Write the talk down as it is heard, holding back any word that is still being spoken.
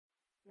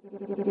Por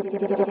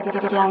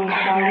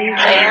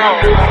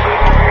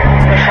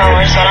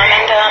favor,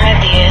 solamente dame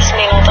 10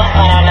 minutos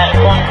para hablar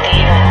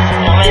contigo.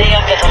 No me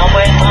digas que tú no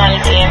puedes tomar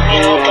 10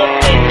 minutos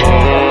de tu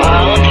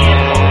ocupado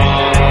tiempo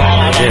para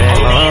hablar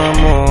conmigo.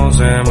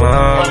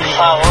 Por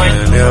favor.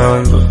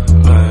 Peleando.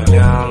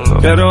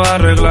 Quiero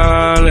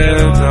arreglar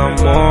este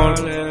amor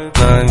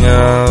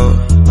dañado.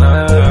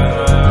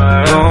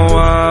 No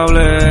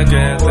hables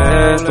que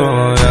te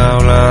estoy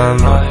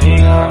hablando.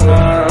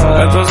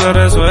 Esto se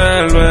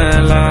resuelve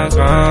en la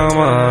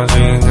cama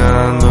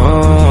chingando.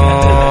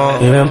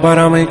 Y ven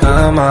para mi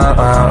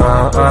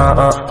cama,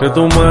 que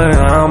tú me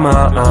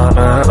amas,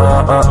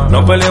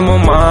 no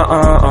peleemos más,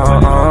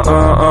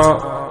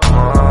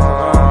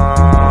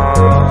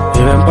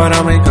 Y ven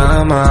para mi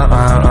cama,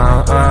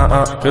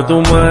 que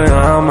tú me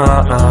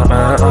amas,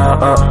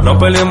 no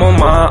peleemos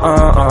más,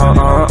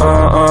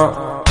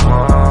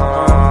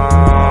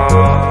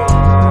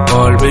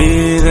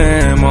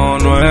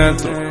 Olvidemos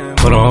nuestro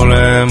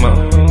problema.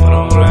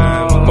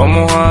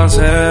 Vamos a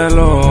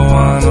hacerlo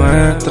a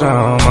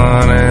nuestra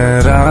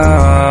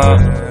manera.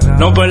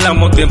 No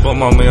perdamos tiempo,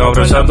 mami,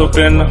 abraza tus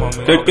piernas,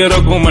 que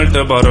quiero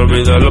comerte para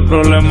olvidar los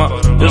problemas.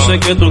 Yo sé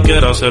que tú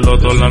quieres hacerlo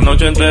toda la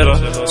noche entera,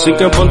 así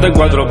que ponte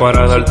 4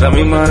 para darte a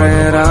mi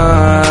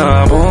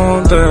manera.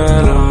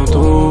 Póntelo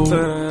tú,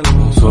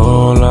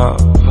 sola.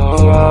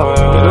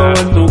 Quiero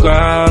ver tu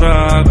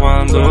cara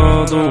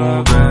cuando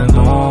tú te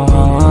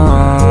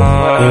enojas.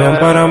 Y ven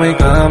para mi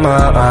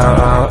cama,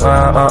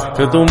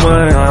 que tú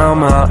me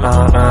amas,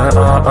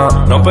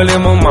 no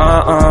peleemos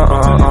más,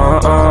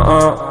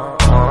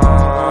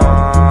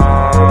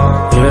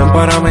 Y ven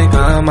para mi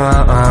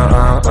cama,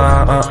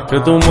 que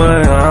tú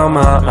me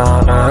amas,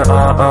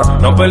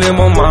 no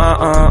peleemos más,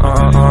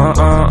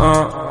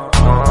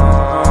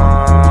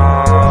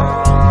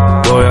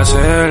 Voy a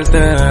hacerte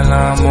el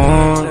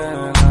amor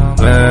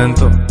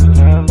lento,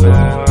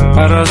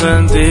 para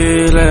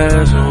sentir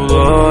el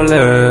sudor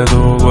de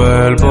tu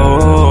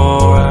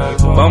cuerpo.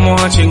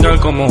 Vamos a chingar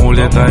como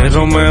Julieta y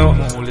Romeo.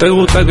 Te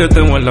gusta que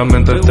te muerda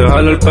mientras te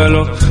jalo el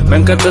pelo. Me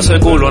encanta ese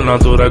culo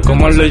natural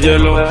como el de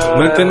hielo.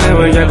 Me tiene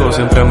bellaco,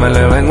 siempre me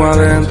le vengo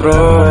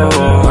adentro.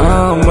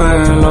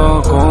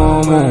 Dámelo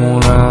como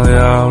una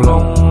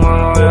diablo.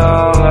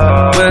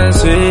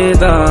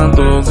 Besita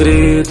tu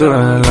grito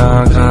en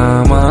la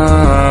cama.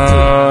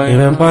 Y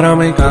ven para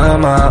mi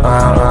cama,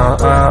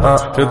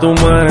 que tú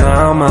me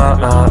amas,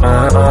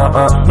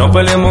 no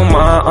peleemos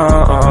más,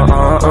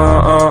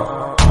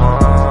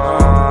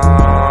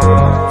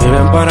 Y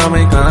ven para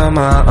mi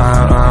cama,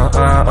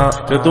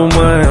 que tú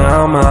me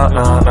amas,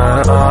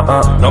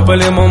 no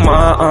peleemos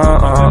más,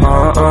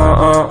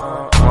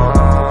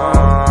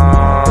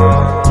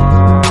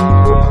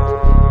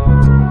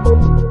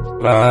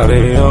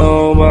 Lary,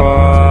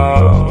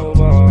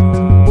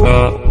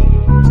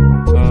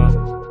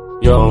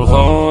 Young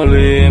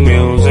Holy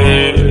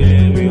Music.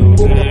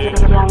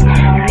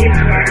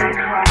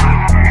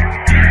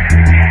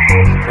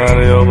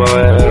 Lary,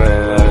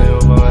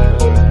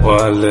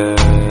 Wale.